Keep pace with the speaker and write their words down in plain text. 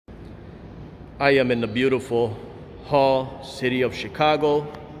I am in the beautiful Hall, City of Chicago,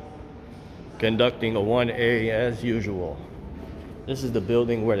 conducting a 1A as usual. This is the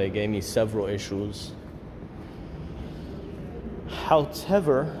building where they gave me several issues.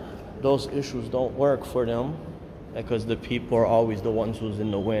 However, those issues don't work for them because the people are always the ones who's in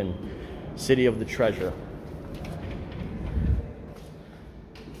the win. City of the Treasure.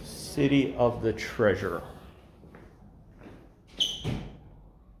 City of the Treasure.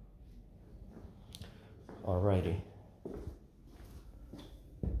 Alrighty.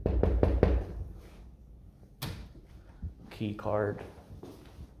 Key card.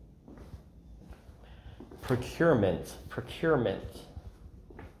 Procurement.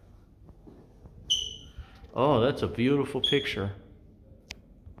 Oh, that's a beautiful picture.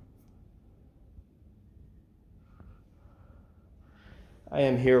 I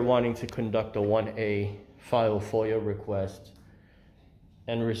am here wanting to conduct a 1A file FOIA request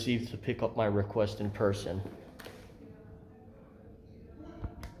and receive to pick up my request in person.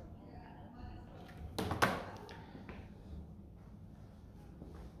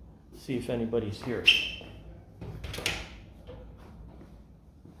 See if anybody's here.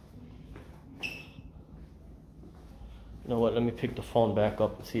 You know what, let me pick the phone back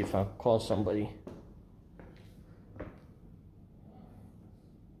up and see if I can call somebody.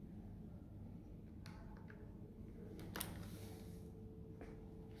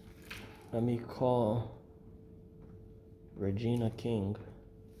 Let me call Regina King.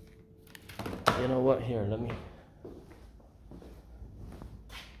 You know what, here, let me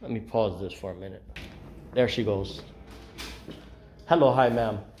pause this for a minute. There she goes. Hello, hi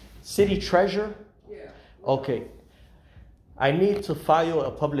ma'am. City Treasure? Yeah. Okay. I need to file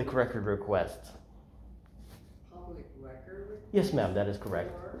a public record request. Public record? Yes, ma'am, that is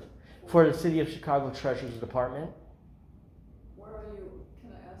correct. For the City of Chicago Treasurer's Department. Where are you?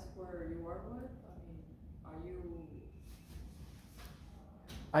 Can I ask where you work with? I mean, are you?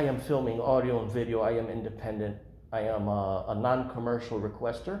 I am filming audio and video. I am independent. I am a non-commercial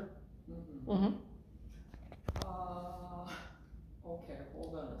requester. Mm-hmm. Mm-hmm. Okay,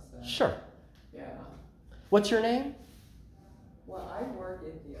 hold on a second. Sure. Yeah. What's your name? Well, I work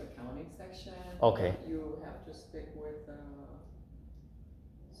in the accounting section. Okay. You have to stick with,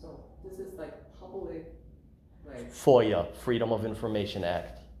 so this is like public, like. FOIA, Freedom of Information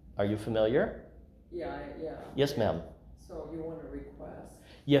Act. Are you familiar? Yeah. Yes, ma'am. So you want to request?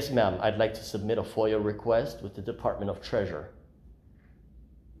 Yes, ma'am. I'd like to submit a FOIA request with the Department of Treasury.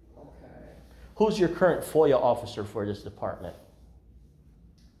 Okay. Who's your current FOIA officer for this department?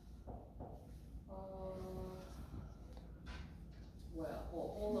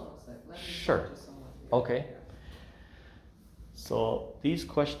 Well, hold on a second. Let me Sure. talk to someone here. Okay. So these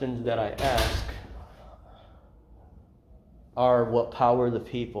questions that I ask are what power the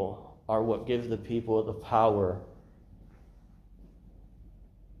people, are what gives the people the power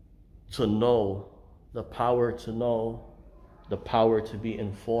to know, the power to know, the power to be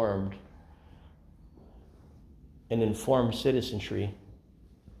informed, and informed citizenry.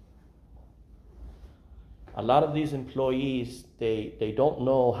 A lot of these employees, they don't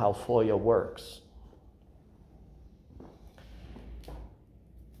know how FOIA works.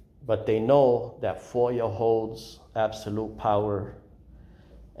 But they know that FOIA holds absolute power,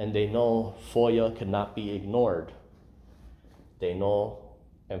 and they know FOIA cannot be ignored. They know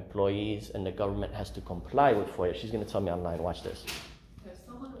employees and the government has to comply with FOIA. She's going to tell me online. Watch this. Okay,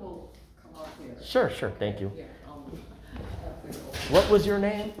 someone will come out here. Sure. Thank you. Yeah, What was your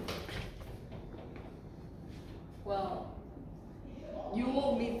name? well, you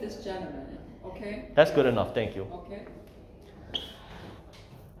will meet this gentleman, okay? That's good enough. Thank you. Okay.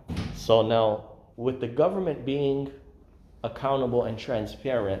 So now, with the government being accountable and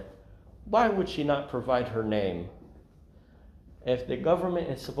transparent, why would she not provide her name? If the government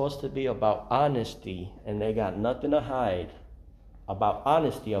is supposed to be about honesty and they got nothing to hide, about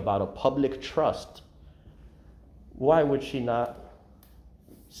honesty, about a public trust, why would she not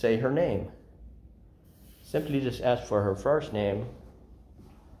say her name? Simply just ask for her first name.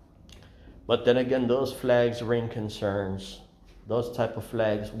 But then again, those flags ring concerns. Those type of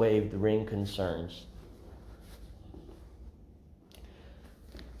flags waved ring concerns.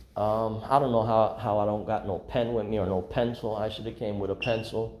 I don't know how I don't got no pen with me or no pencil. I should have came with a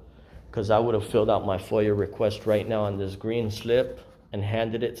pencil because I would have filled out my FOIA request right now on this green slip and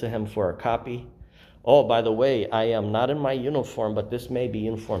handed it to him for a copy. Oh, by the way, I am not in my uniform, but this may be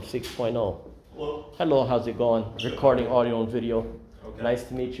uniform 6.0. Hello. Hello, how's it going? Recording audio and video. Okay. Nice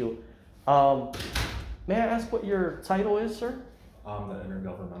to meet you. May I ask what your title is, sir? I'm the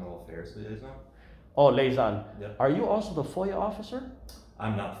Intergovernmental Affairs Liaison. Oh, liaison. Yep. Are you also the FOIA officer?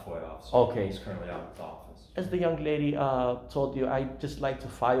 I'm not the FOIA officer. Okay. He's currently out of the office. As the young lady told you, I just like to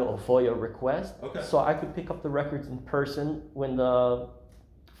file a FOIA request. Okay. So I could pick up the records in person when the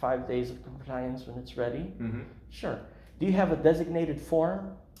 5 days of compliance, when it's ready. Mm-hmm. Sure. Do you have a designated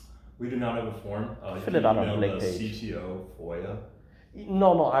form? We do not have a form. Fill it out on a blank page. CTO FOIA.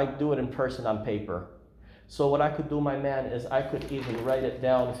 No, I do it in person on paper. So what I could do, my man, is I could even write it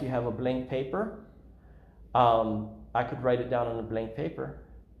down. If you have a blank paper, I could write it down on a blank paper.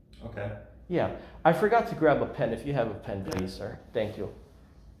 Okay. Yeah. I forgot to grab a pen. If you have a pen, please, sir. Thank you.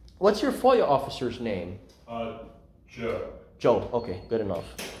 What's your FOIA officer's name? Joe. Joe. Okay, good enough.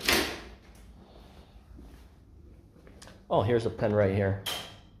 Oh, here's a pen right here.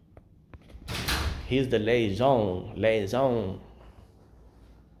 He's the liaison.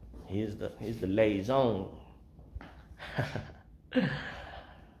 He's the liaison.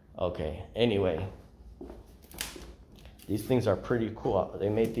 Okay, anyway. These things are pretty cool. They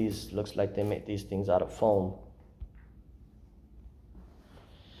made these, looks like they made these things out of foam.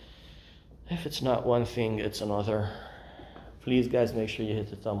 If it's not one thing, it's another. Please, guys, make sure you hit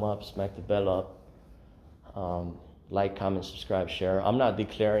the thumb up, smack the bell up. Like, comment, subscribe, share. I'm not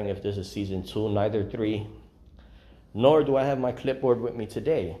declaring if this is season 2, neither 3. Nor do I have my clipboard with me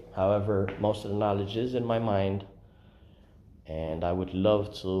today. However, most of the knowledge is in my mind. And I would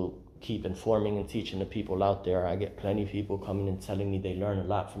love to keep informing and teaching the people out there. I get plenty of people coming and telling me they learn a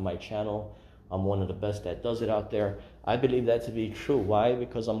lot from my channel. I'm one of the best that does it out there. I believe that to be true. Why?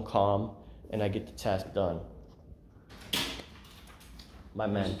 Because I'm calm and I get the task done. My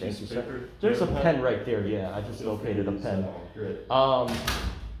man, thank you, sir. There's a pen right there. Yeah, I just located a pen.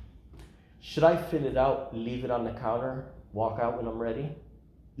 Should I fill it out, leave it on the counter, walk out when I'm ready?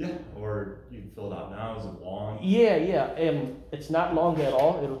 Yeah, or you can fill it out now. Is it long? Yeah. It's not long at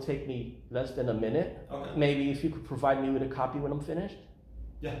all. It'll take me less than a minute. Okay. Maybe if you could provide me with a copy when I'm finished?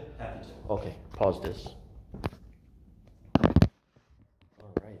 Yeah, happy to. Okay, pause this.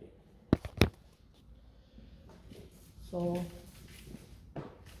 Alrighty. So,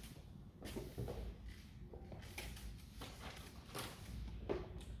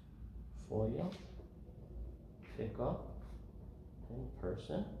 FOIA, pick up in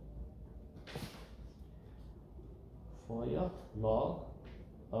person, FOIA log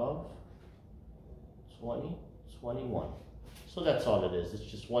of 2021. So that's all it is. It's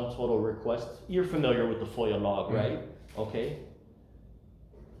just one total request. You're familiar with the FOIA log, right? Okay.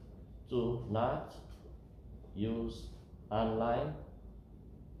 Do not use online,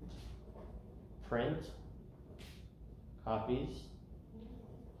 print, copies,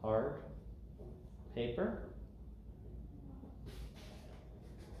 hard, paper.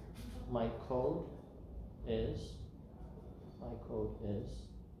 My code is,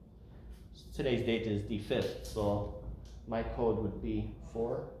 today's date is the 5th, so my code would be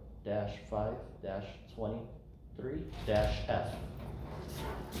 4-5-23-F.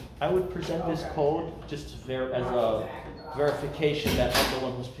 I would present this code just as a verification that I'm the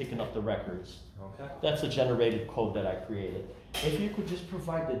one who's picking up the records. Okay. That's a generated code that I created. If you could just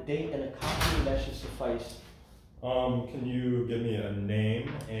provide the date and a copy, that should suffice. Can you give me a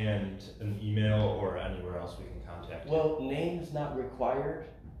name and an email or anywhere else we can contact you? Well, name is not required.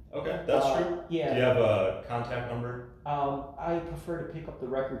 Okay, that's true. Yeah. Do you have a contact number? I prefer to pick up the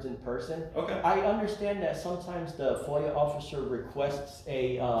records in person. Okay. I understand that sometimes the FOIA officer requests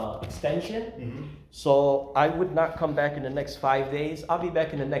a extension. Mm-hmm. So I would not come back in the next 5 days. I'll be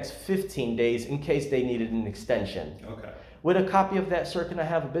back in the next 15 days in case they needed an extension. Okay. With a copy of that, sir, can I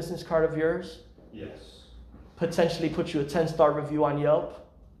have a business card of yours? Yes. Potentially put you a 10-star review on Yelp?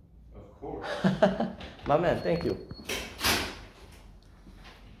 Of course. My man, thank you.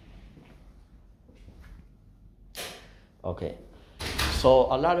 Okay, so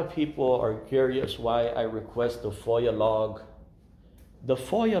a lot of people are curious why I request the FOIA log. The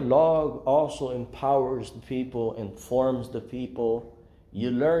FOIA log also empowers the people, informs the people.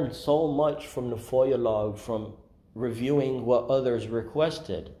 You learn so much from the FOIA log from reviewing what others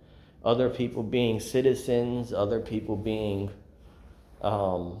requested. Other people being citizens, other people being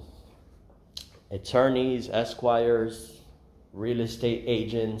attorneys, esquires, real estate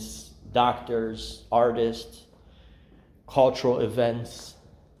agents, doctors, artists, cultural events,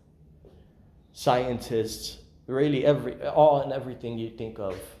 scientists, really all and everything you think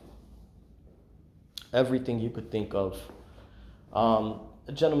of. Everything you could think of.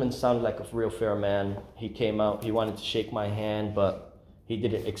 The gentleman sounded like a real fair man. He came out, he wanted to shake my hand, but he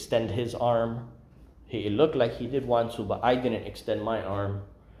didn't extend his arm. It looked like he did want to, but I didn't extend my arm.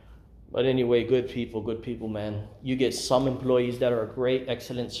 But anyway, good people, man. You get some employees that are great,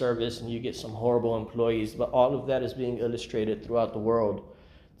 excellent service, and you get some horrible employees. But all of that is being illustrated throughout the world.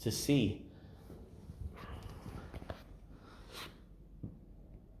 to see.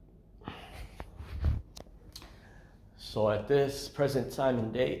 So at this present time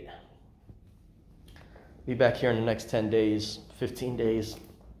and date, be back here in the next 10 days, 15 days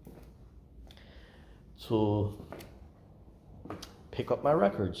to pick up my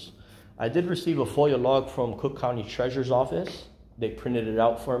records. I did receive a FOIA log from Cook County Treasurer's Office. They printed it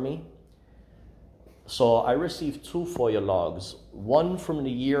out for me. So I received 2 FOIA logs, one from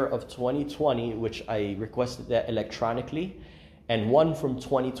the year of 2020, which I requested that electronically, and one from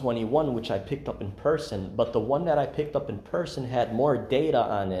 2021, which I picked up in person. But the one that I picked up in person had more data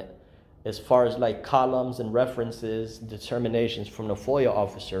on it, as far as like columns and references, determinations from the FOIA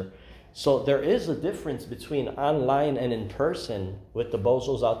officer. So there is a difference between online and in person. With the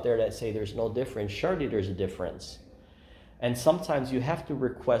bozos out there that say there's no difference, surely there's a difference. And sometimes you have to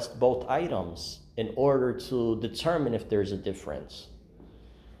request both items in order to determine if there's a difference.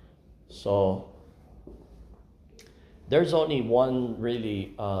 So there's only one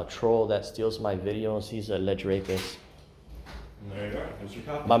really troll that steals my videos. He's a alleged rapist. There you go. There's your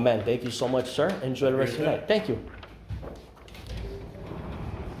copy. My man, thank you so much, sir. Enjoy the rest of your night. Thank you.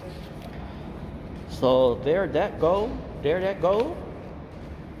 So there that go.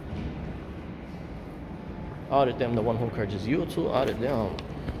 Audit them, the one who encourages you to audit them.